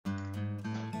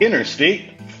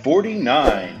Interstate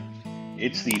 49.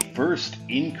 It's the first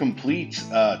incomplete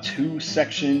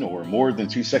two-section or more than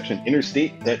two-section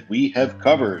interstate that we have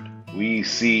covered. We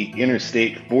see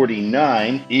Interstate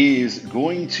 49 is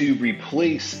going to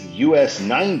replace US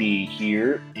 90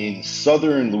 here in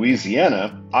southern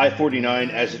Louisiana.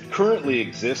 I-49, as it currently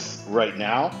exists right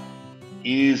now,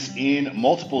 is in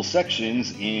multiple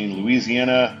sections in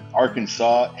Louisiana,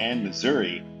 Arkansas, and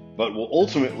Missouri, but will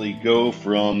ultimately go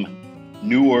from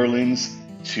New Orleans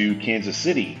to Kansas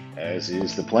City, as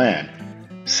is the plan.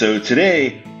 So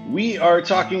today, we are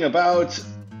talking about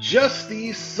just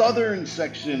the southern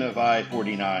section of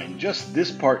I-49. Just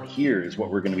this part here is what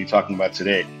we're going to be talking about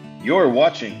today. You're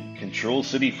watching Control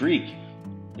City Freak.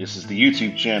 This is the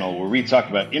YouTube channel where we talk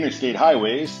about interstate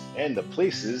highways and the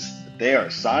places that they are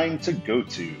assigned to go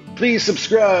to. Please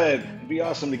subscribe. It'd be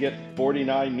awesome to get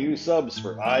 49 new subs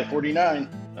for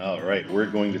I-49. All right, we're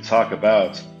going to talk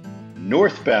about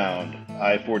northbound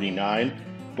I-49,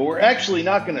 but we're actually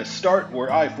not going to start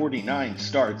where I-49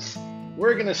 starts.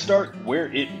 We're going to start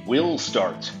where it will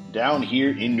start, down here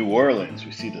in New Orleans.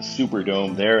 We see the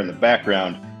Superdome there in the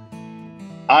background.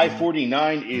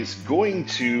 I-49 is going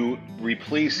to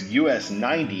replace US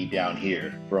 90 down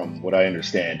here, from what I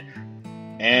understand.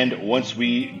 And once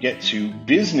we get to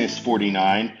Business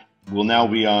 49, we'll now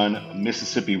be on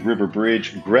Mississippi River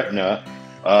Bridge, Gretna.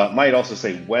 Might also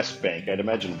say West Bank. I'd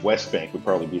imagine West Bank would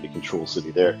probably be the control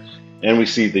city there. And we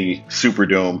see the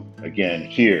Superdome again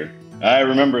here. I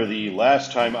remember the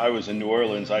last time I was in New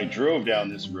Orleans, I drove down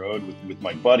this road with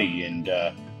my buddy, and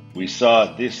we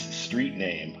saw this street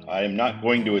name. I am not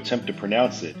going to attempt to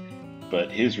pronounce it,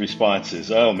 but his response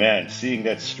is, oh man, seeing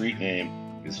that street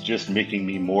name is just making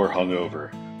me more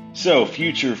hungover. So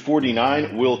future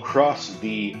 49 will cross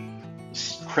the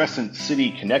Crescent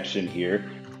City connection here.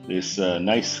 This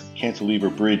nice cantilever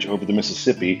bridge over the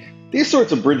Mississippi. These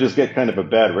sorts of bridges get kind of a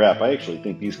bad rap. I actually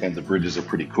think these kinds of bridges are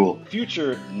pretty cool.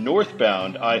 Future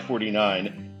northbound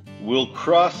I-49 will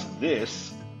cross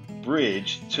this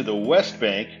bridge to the West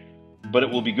Bank, but it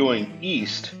will be going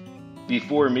east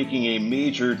before making a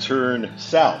major turn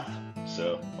south.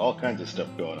 So all kinds of stuff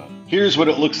going on. Here's what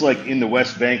it looks like in the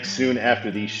West Bank soon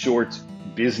after the short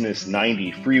Business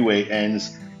 90 freeway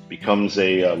ends. Becomes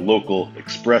a local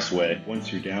expressway. Once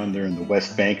you're down there in the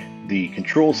West Bank, the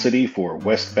control city for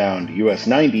westbound US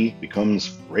 90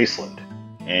 becomes Graceland.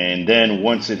 And then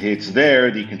once it hits there,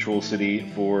 the control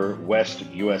city for west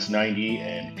US 90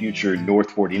 and future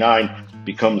North 49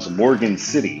 becomes Morgan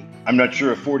City. I'm not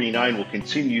sure if 49 will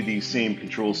continue these same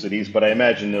control cities, but I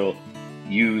imagine they'll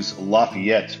use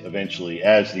Lafayette eventually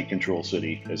as the control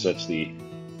city, as that's the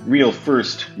real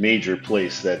first major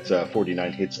place that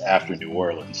 49 hits after New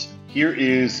Orleans. Here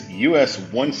is US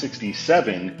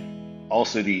 167,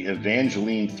 also the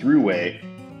Evangeline Thruway,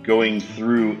 going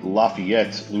through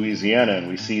Lafayette, Louisiana, and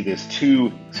we see this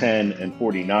 2, 10, and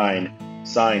 49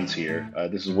 signs here.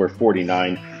 This is where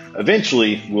 49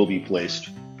 eventually will be placed,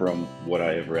 from what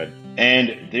I have read.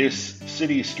 And this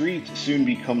city street soon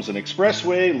becomes an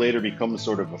expressway, later becomes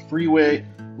sort of a freeway.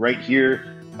 Right here,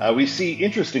 we see,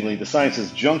 interestingly, the sign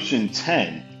says Junction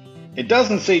 10. It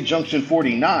doesn't say Junction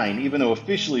 49, even though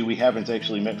officially we haven't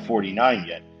actually met 49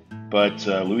 yet. But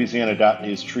Louisiana DOT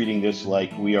is treating this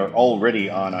like we are already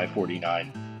on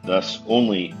I-49, thus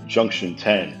only Junction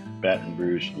 10, Baton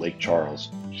Rouge, Lake Charles.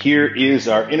 Here is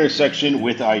our intersection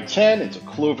with I-10. It's a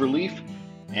clover leaf,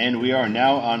 and we are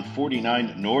now on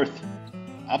 49 North,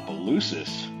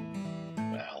 Opelousas.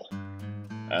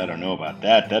 I don't know about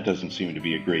that. That doesn't seem to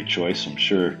be a great choice. I'm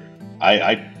sure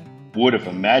I would have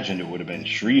imagined it would have been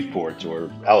Shreveport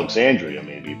or Alexandria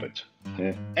maybe, but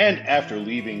And after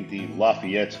leaving the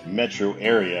Lafayette metro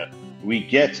area, we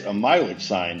get a mileage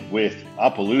sign with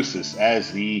Opelousas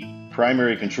as the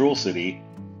primary control city,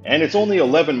 and it's only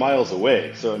 11 miles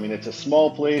away. So, I mean, it's a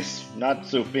small place, not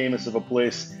so famous of a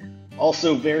place,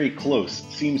 also very close.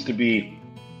 Seems to be,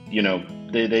 you know,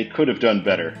 they could have done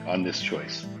better on this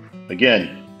choice.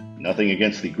 Again, nothing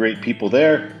against the great people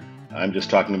there. I'm just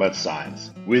talking about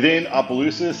signs. Within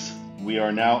Opelousas, we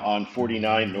are now on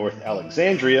 49 North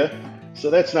Alexandria, so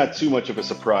that's not too much of a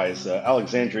surprise.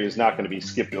 Alexandria is not going to be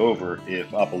skipped over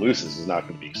if Opelousas is not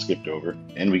going to be skipped over.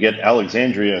 And we get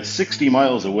Alexandria 60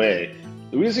 miles away.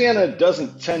 Louisiana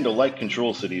doesn't tend to like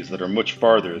control cities that are much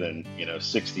farther than,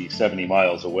 60, 70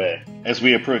 miles away. As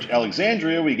we approach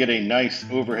Alexandria, we get a nice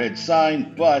overhead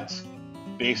sign, but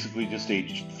basically just a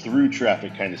through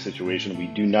traffic kind of situation. We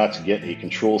do not get a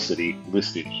control city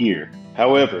listed here.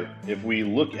 However, if we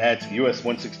look at US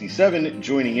 167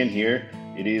 joining in here,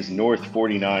 it is North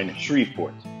 49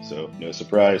 Shreveport. So no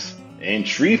surprise. And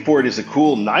Shreveport is a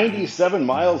cool 97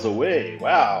 miles away.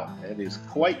 Wow, that is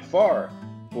quite far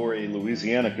for a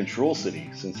Louisiana control city,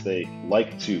 since they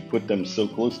like to put them so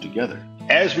close together.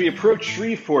 As we approach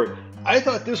Shreveport, I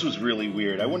thought this was really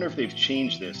weird. I wonder if they've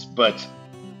changed this, but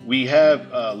we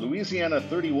have Louisiana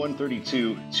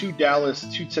 3132 to Dallas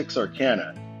to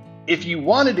Texarkana. If you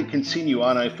wanted to continue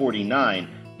on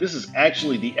I-49, this is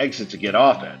actually the exit to get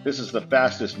off at. This is the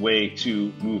fastest way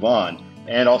to move on.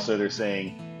 And also they're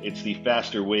saying it's the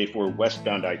faster way for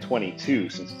westbound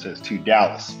I-22 since it says to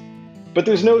Dallas. But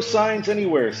there's no signs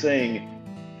anywhere saying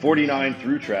 49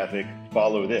 through traffic,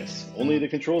 follow this, only the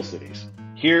control cities.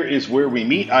 Here is where we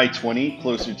meet I-20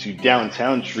 closer to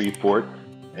downtown Shreveport,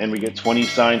 and we get 20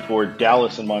 signed for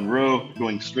Dallas and Monroe.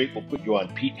 Going straight will put you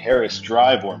on Pete Harris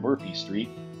Drive or Murphy Street.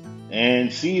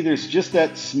 And see, there's just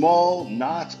that small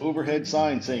not overhead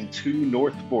sign saying to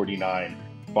North 49,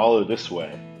 follow this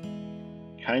way.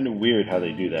 Kind of weird how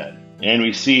they do that. And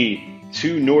we see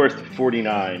to North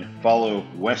 49, follow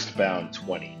westbound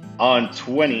 20.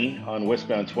 On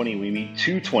westbound 20, we meet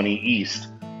 220 East,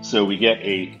 so we get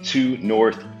a to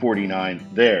North 49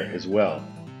 there as well,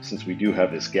 since we do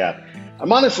have this gap.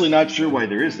 I'm honestly not sure why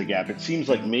there is the gap. It seems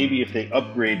like maybe if they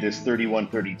upgrade this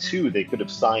 3132, they could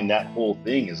have signed that whole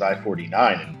thing as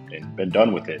I-49 and been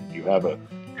done with it. You have a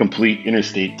complete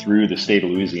interstate through the state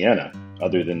of Louisiana,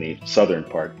 other than the southern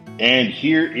part. And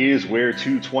here is where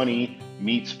 220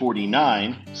 meets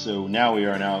 49. So now we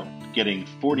are now getting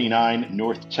 49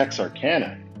 North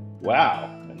Texarkana. Wow,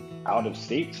 an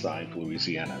out-of-state sign for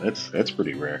Louisiana. That's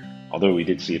pretty rare. Although we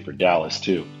did see it for Dallas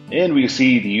too. And we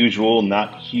see the usual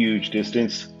not huge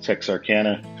distance,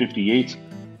 Texarkana 58.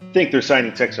 I think they're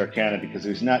signing Texarkana because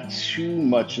there's not too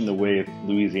much in the way of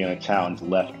Louisiana towns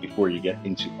left before you get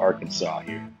into Arkansas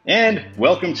here. And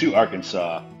welcome to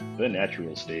Arkansas, the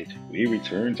natural state. We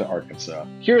return to Arkansas.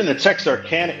 Here in the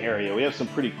Texarkana area, we have some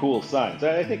pretty cool signs.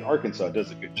 I think Arkansas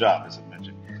does a good job, as I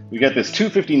mentioned. We got this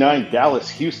 259 Dallas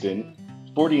Houston,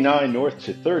 49 North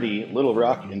to 30 Little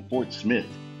Rock and Fort Smith.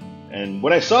 And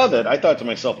when I saw that, I thought to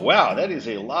myself, wow, that is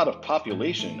a lot of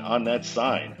population on that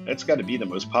sign. That's got to be the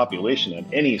most population on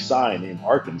any sign in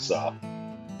Arkansas.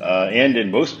 And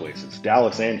in most places,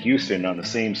 Dallas and Houston on the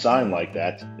same sign like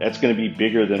that, that's going to be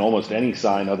bigger than almost any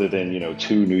sign other than,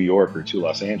 to New York or to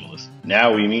Los Angeles.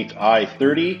 Now we meet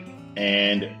I-30,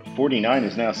 and 49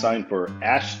 is now signed for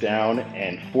Ashdown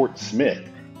and Fort Smith,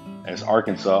 as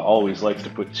Arkansas always likes to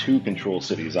put two control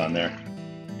cities on there.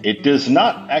 It does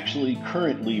not actually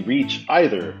currently reach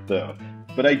either, though.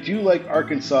 But I do like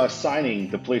Arkansas signing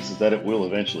the places that it will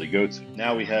eventually go to.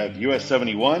 Now we have US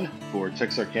 71 for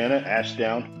Texarkana,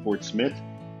 Ashdown, Fort Smith,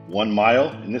 1 mile.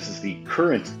 And this is the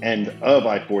current end of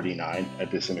I-49 at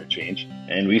this interchange.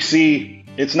 And we see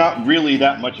it's not really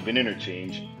that much of an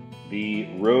interchange. The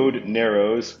road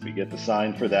narrows, we get the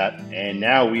sign for that. And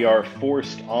now we are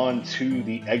forced onto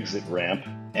the exit ramp.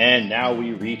 And now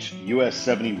we reach US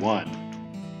 71.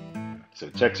 So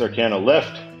Texarkana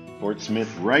left, Fort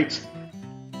Smith right.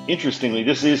 Interestingly,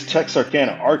 this is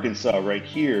Texarkana, Arkansas right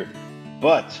here,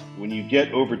 but when you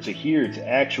get over to here to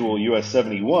actual US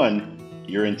 71,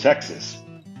 you're in Texas.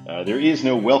 There is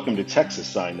no welcome to Texas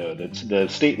sign though. The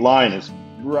state line is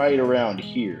right around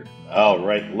here. All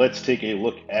right, let's take a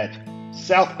look at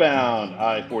southbound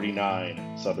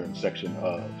I-49, southern section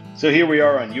of. So here we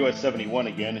are on US 71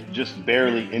 again, just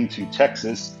barely into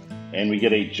Texas. And we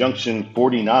get a Junction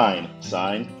 49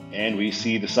 sign, and we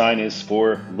see the sign is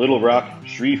for Little Rock,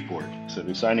 Shreveport. So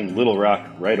they're signing Little Rock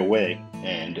right away.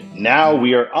 And now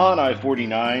we are on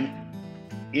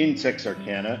I-49 in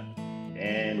Texarkana.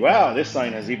 And wow, this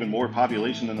sign has even more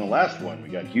population than the last one. We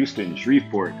got Houston,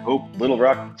 Shreveport, Hope, Little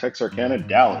Rock, Texarkana,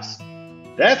 Dallas.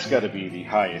 That's got to be the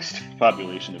highest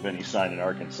population of any sign in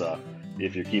Arkansas,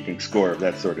 if you're keeping score of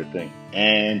that sort of thing.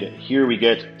 And here we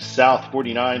get South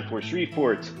 49 for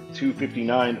Shreveport,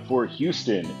 259 for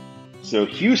Houston. So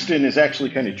Houston is actually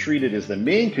kind of treated as the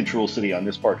main control city on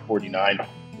this part 49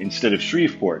 instead of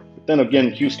Shreveport. But then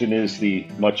again, Houston is the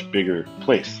much bigger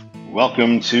place.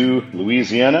 Welcome to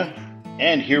Louisiana.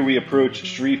 And here we approach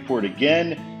Shreveport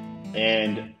again.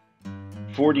 And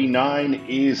 49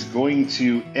 is going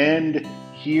to end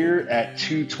here at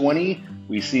 220.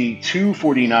 We see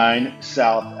 249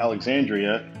 South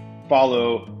Alexandria,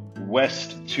 follow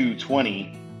West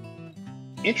 220.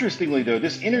 Interestingly, though,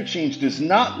 this interchange does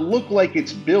not look like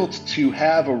it's built to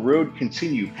have a road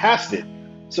continue past it.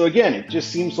 So again, it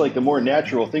just seems like the more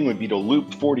natural thing would be to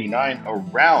loop 49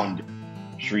 around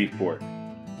Shreveport.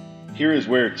 Here is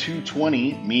where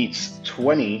 220 meets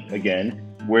 20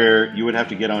 again, where you would have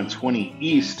to get on 20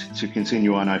 East to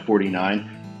continue on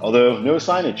I-49. Although no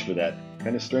signage for that.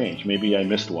 Kind of strange. Maybe I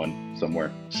missed one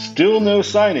somewhere. Still no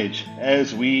signage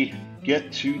as we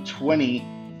get to 20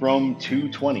 from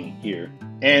 220 here.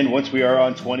 And once we are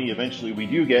on 20, eventually we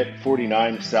do get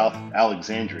 49 South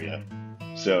Alexandria.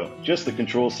 So just the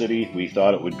control city we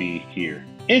thought it would be here.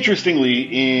 Interestingly,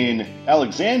 in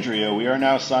Alexandria, we are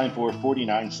now signed for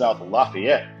 49 South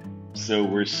Lafayette. So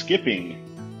we're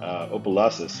skipping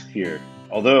Opelousas here.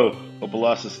 Although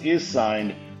Opelousas is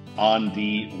signed on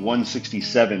the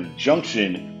 167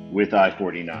 junction with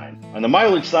I-49. On the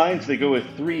mileage signs, they go with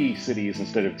 3 cities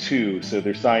instead of 2, so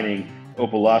they're signing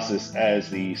Opelousas as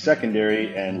the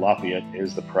secondary and Lafayette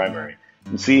is the primary.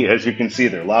 And see, as you can see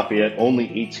there, Lafayette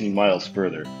only 18 miles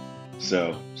further.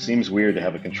 So, seems weird to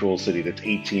have a control city that's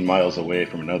 18 miles away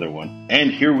from another one.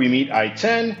 And here we meet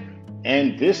I-10,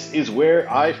 and this is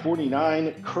where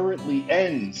I-49 currently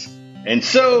ends. And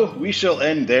so, we shall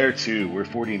end there too, where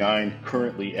 49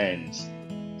 currently ends.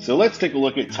 So let's take a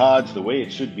look at Todd's the way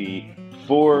it should be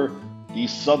for the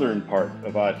southern part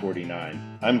of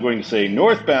I-49. I'm going to say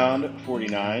northbound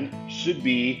 49 should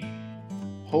be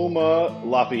Houma,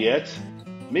 Lafayette,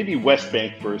 maybe West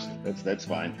Bank first, that's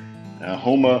fine.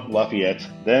 Houma, Lafayette,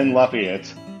 then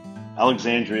Lafayette,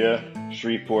 Alexandria,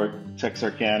 Shreveport,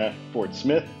 Texarkana, Fort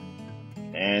Smith,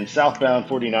 and southbound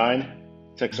 49,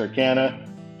 Texarkana,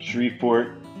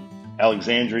 Shreveport,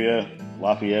 Alexandria,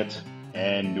 Lafayette,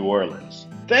 and New Orleans.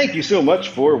 Thank you so much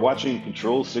for watching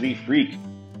Control City Freak.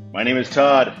 My name is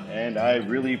Todd, and I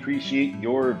really appreciate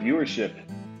your viewership.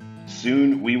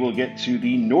 Soon we will get to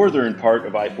the northern part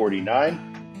of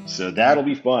I-49, so that'll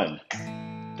be fun.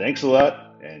 Thanks a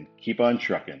lot, and keep on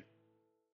trucking.